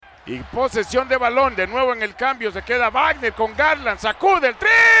Y posesión de balón, de nuevo en el cambio, se queda Wagner con Garland, sacude el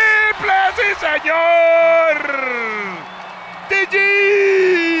triple, ¡sí señor! TG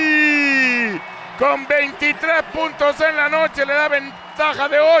con 23 puntos en la noche, le da ventaja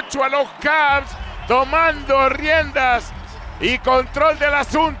de 8 a los Cavs, tomando riendas y control del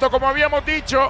asunto, como habíamos dicho.